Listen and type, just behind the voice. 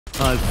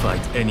I'll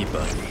fight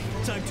anybody.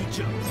 Time to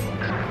jump.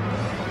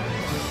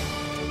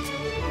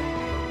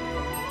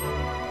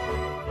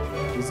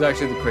 This is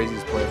actually the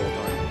craziest play of all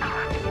time.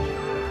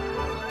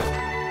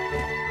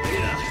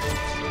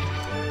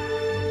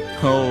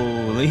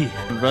 Holy,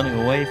 I'm running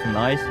away from the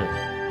ISO.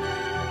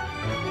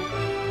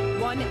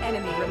 One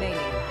enemy remaining.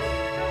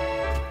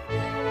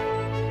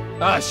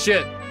 Ah,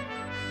 shit.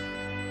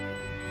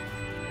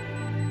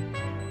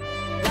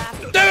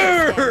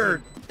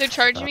 Dude! They're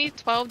charging me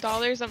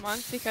 $12 a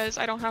month because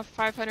I don't have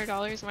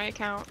 $500 in my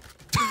account.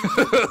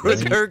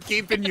 They're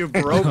keeping you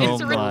broke. Oh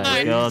It's my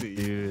god, crazy.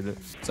 dude.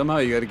 Somehow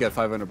you gotta get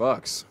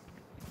 $500.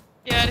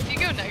 Yeah, and if you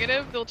go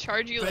negative, they'll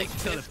charge you like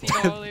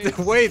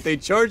 $50. Wait, they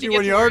charge you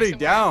when you're already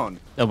down.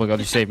 Oh my god,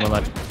 you saved my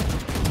life.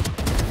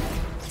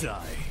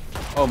 Die.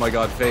 Oh my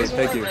god, Faye,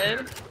 thank you.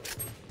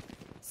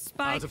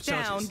 Spike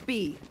down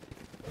B.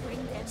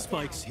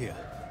 Spikes here.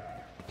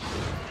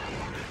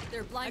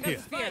 They're blind. Here.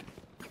 Take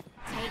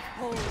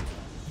hold.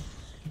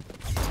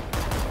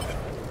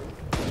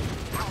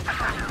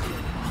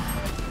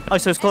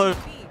 ISO's close.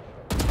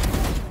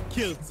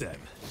 Killed them.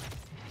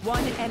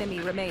 One enemy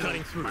remaining.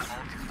 Cutting through.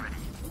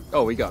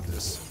 Oh, we got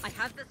this. I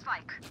have the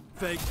spike.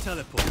 Fake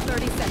teleport.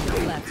 30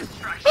 seconds left.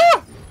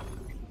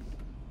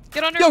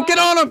 Get on her. Yo, get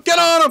on him! Get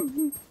on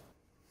him!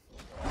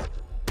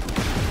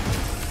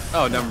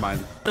 Oh, never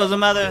mind. Doesn't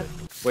matter.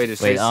 Wait,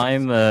 Wait,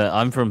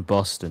 I'm from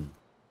Boston.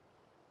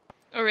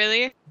 Oh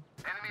really?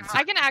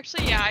 I can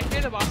actually, yeah, I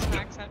hear the Boston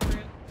accent for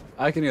it.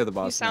 I can hear the You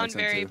Boston sound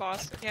accent very too.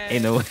 Boston. Yeah.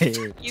 In a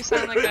way. You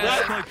sound like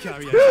Spike a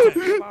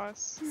carrier.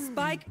 boss.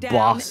 Spike down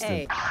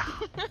Boston.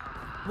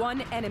 A.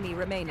 One enemy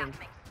remaining.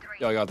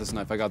 Yo, I got this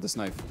knife. I got this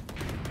knife.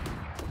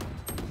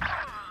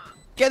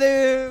 Get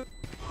him!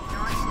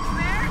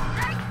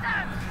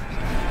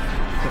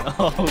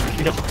 Oh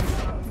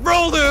god.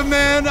 Rolled him,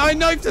 man! I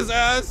knifed his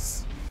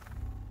ass!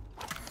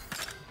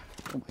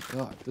 Oh my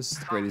god, this is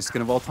the greatest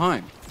skin of all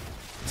time.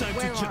 Time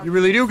to jump. You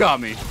really do got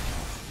me.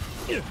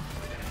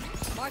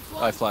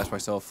 I flashed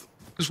myself.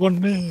 There's one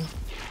man.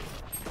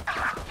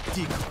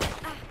 Decoy.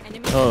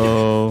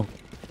 Oh.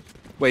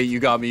 Wait, you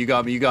got me, you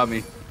got me, you got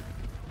me.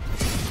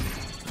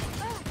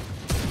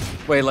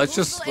 Wait, let's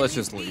just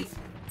leave.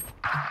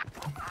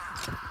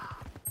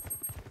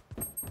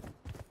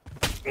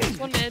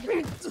 One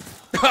mid.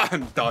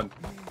 I'm done.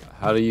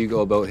 How do you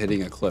go about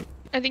hitting a clip?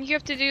 I think you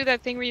have to do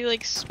that thing where you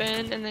like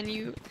spin and then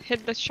you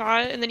hit the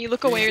shot and then you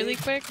look away really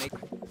quick.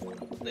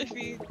 They're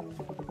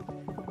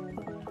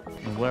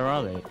Where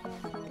are they? B.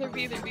 How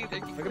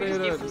can I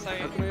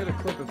hit a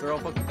clip if they're all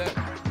fucking dead?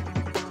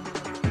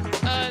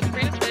 The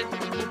greatest mid.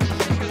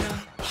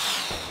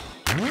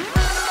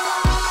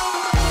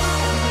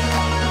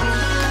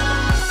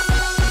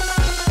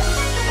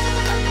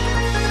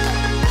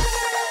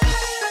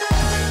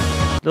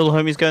 Little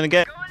homie's going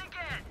again.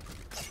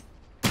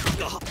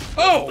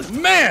 Oh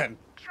man!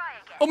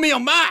 Oh me, oh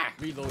my!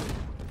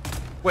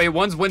 Wait,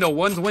 one's window,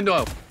 one's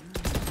window.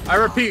 I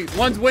repeat,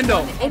 one's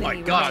window. Oh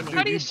my god,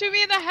 How do you dude. shoot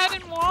me in the head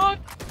and walk?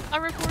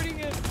 I'm reporting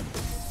it.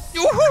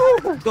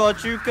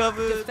 Got you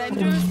covered.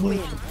 Defenders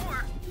win.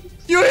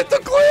 You hit the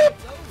clip!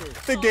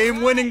 The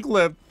game-winning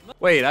clip.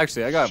 Wait,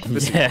 actually, I got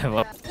missing. Yeah,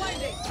 well.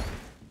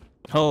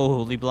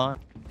 Holy blind.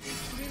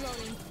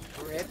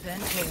 Rip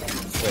and tear.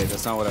 Wait,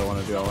 that's not what I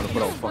want to do. I want to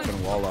put a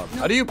fucking wall up.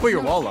 How do you put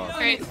your wall up?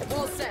 Alright.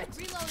 Wall set.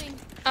 Reloading.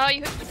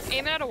 You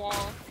aim it at a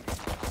wall.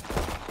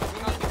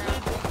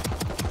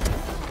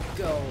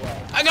 Go away.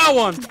 I got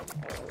one!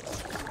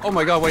 Oh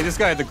my god, wait, this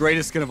guy had the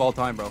greatest skin of all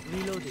time, bro.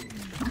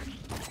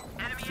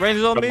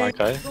 Rain's on me.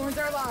 Thorns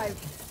are alive.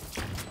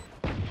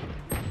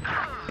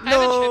 I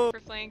have a chip for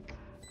flank.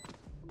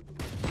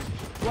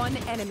 One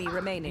enemy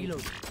remaining.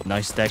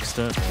 Nice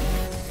Dexter.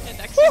 And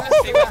Dexter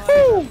must be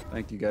well.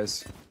 Thank you,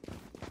 guys.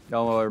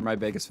 Y'all are my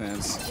biggest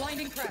fans.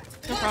 Blinding crack.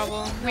 No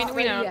problem.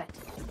 We know.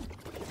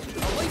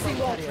 Placing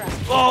wall trap.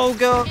 Oh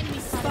god.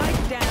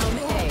 Spike down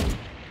A.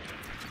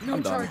 No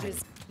I'm done.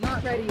 charges.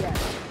 Not ready yet.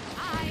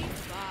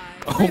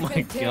 Oh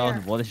my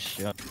god, what a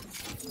shot.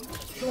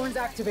 Thorns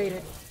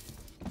activated.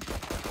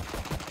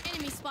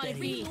 Enemy spotted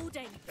B.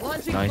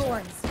 Launching Nice.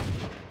 thorns.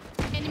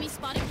 Enemy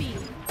spotted B.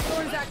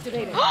 Thorns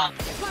activated.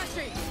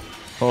 Flashing.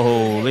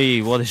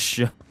 Holy, what a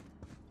shot.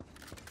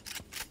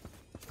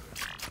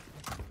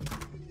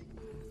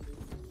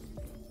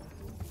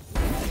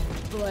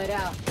 Blood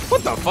out.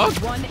 What the fuck?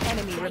 One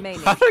enemy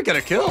remaining. How did I get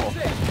a kill?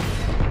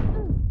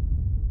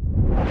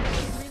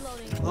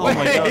 Oh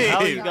my god, how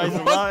are you guys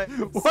What- alive?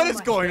 What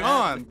is going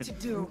on? To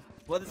do.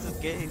 What is this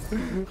game?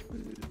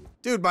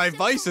 Dude, my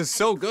vice is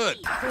so good.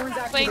 Thorns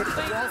activated.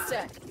 Flank. Wall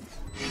set.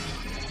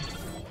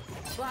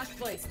 Flash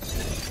placed.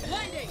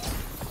 Blinding.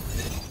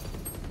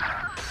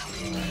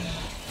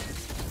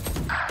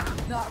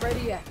 Not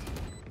ready yet.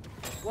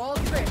 Wall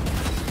tripped.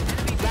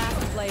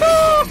 Last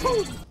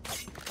player.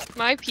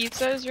 My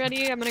pizza is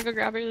ready. I'm gonna go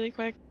grab it really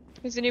quick.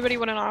 Does anybody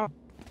want an off?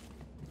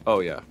 Oh,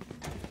 yeah.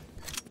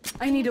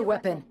 I need a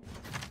weapon.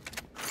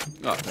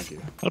 Oh, thank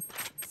you.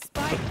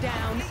 Spike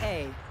down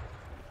A.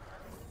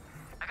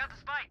 I got the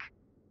spike.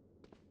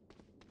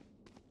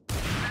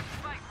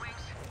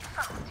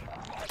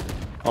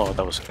 Oh,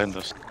 that was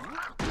horrendous.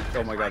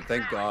 Oh my god,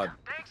 thank God.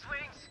 Thanks,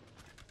 Wings.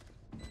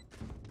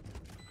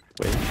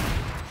 Wait.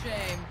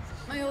 Shame.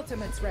 My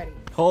ultimate's ready.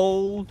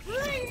 Hold.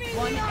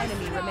 One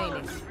enemy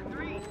remaining.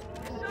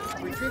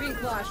 Retrieving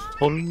flash.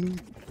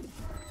 Hold.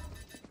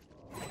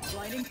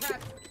 Blinding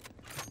crack.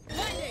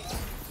 Blinding.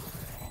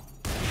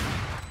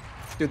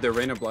 Dude, the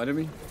Reyna blinded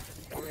me.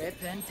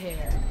 Rip and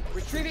tear.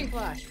 Retrieving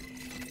flash.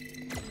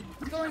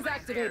 Thorns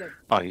activated.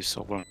 Oh, he's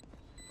so wrong.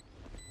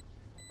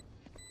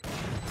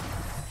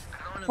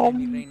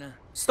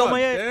 Stole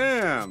my ace.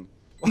 Damn.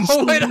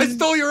 Oh wait, I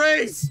stole your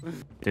ace.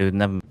 Dude,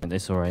 never mind.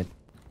 It's alright.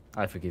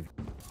 I forgive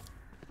you.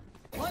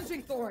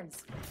 Launching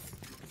thorns.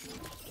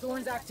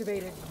 Thorns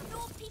activated.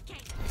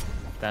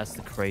 That's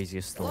the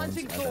craziest thorns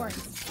Launching ever. thorns.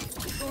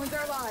 Thorns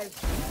are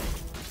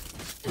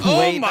live. Oh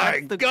Wait, my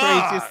that's the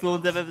God. craziest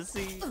thorns I've ever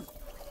seen.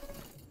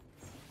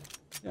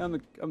 Yeah,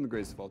 I'm the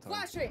greatest of all time.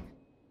 Flashing.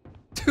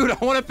 Dude, I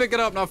want to pick it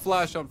up, not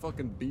flash on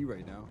fucking B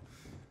right now.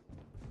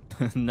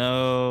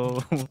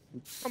 No. Oh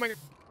my god.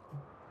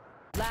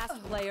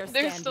 Last player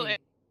They're standing. still in.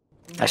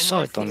 I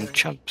saw it on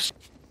Champs.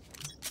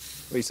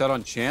 Wait, you saw it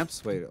on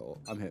Champs? Wait, oh,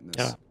 I'm hitting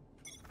this. Yeah.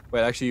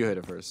 Wait, actually, you hit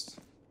it first.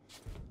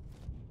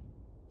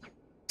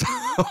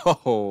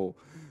 Oh.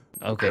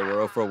 Okay. We're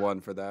 0 for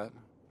 1 for that.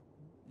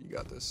 You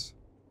got this.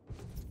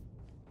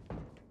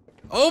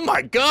 Oh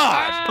my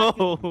God!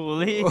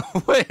 Holy.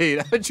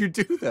 Wait, how'd you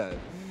do that?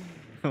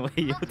 Wait,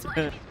 your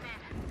turn.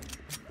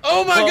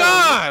 Oh my Whoa.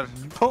 God!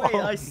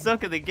 Wait, I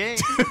suck at the game.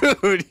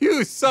 Dude,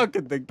 you suck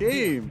at the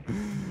game.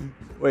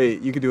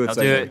 Wait, you can do it. I'll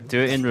do second. it. Do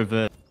it in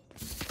reverse.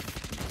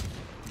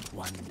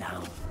 One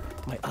down.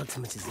 My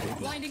ultimate is ready.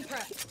 Blinding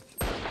crack.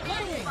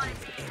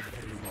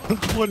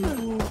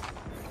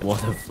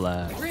 What a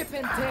flag. Rip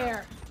and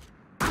tear.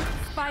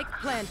 Spike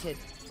planted.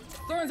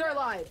 Thorns are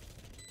live.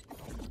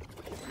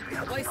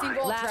 Placing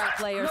wall Last trap.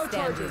 player No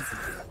standing. charges.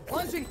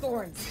 Launching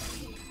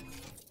thorns.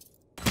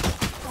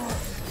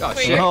 Oh Wait,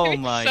 shit! you're Oh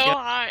getting my so God.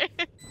 high.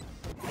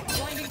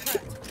 Blinding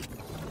crack.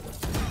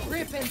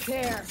 Rip and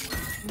tear.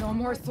 No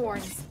more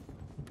thorns.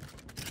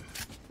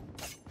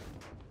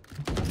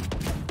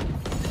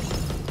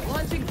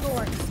 Launching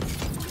thorns.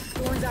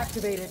 Thorns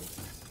activated.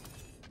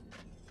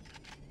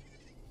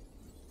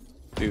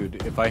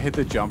 Dude, if I hit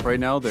the jump right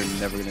now, they're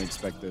never gonna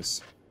expect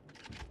this.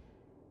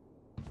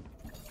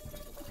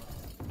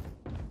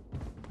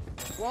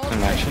 Wall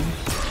Imagine.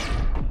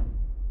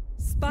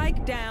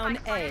 Spike down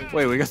A.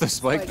 Wait, we got the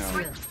spike Spike's now.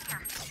 here.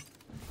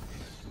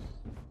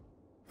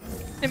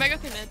 They might go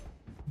through mid.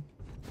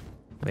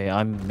 Wait,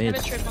 I'm I have mid.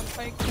 a trip on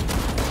spike.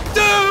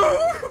 Dude!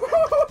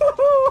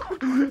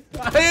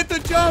 I hit the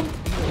jump!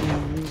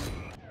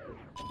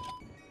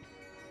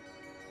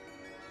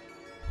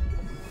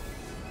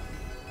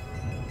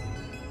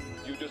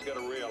 You just gotta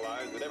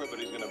realize that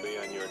everybody's gonna be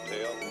on your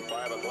tail from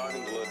 5 o'clock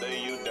until the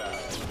day you die.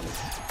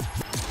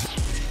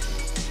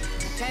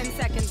 10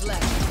 seconds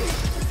left.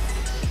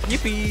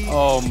 Yippee.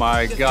 Oh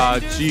my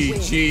God,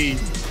 GG.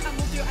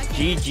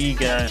 GG,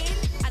 guys.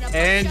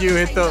 And you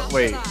hit the,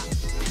 wait.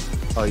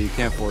 Oh, you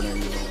can't Fortnite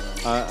anymore.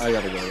 I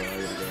gotta go, I gotta go.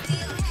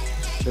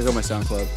 There go my SoundCloud.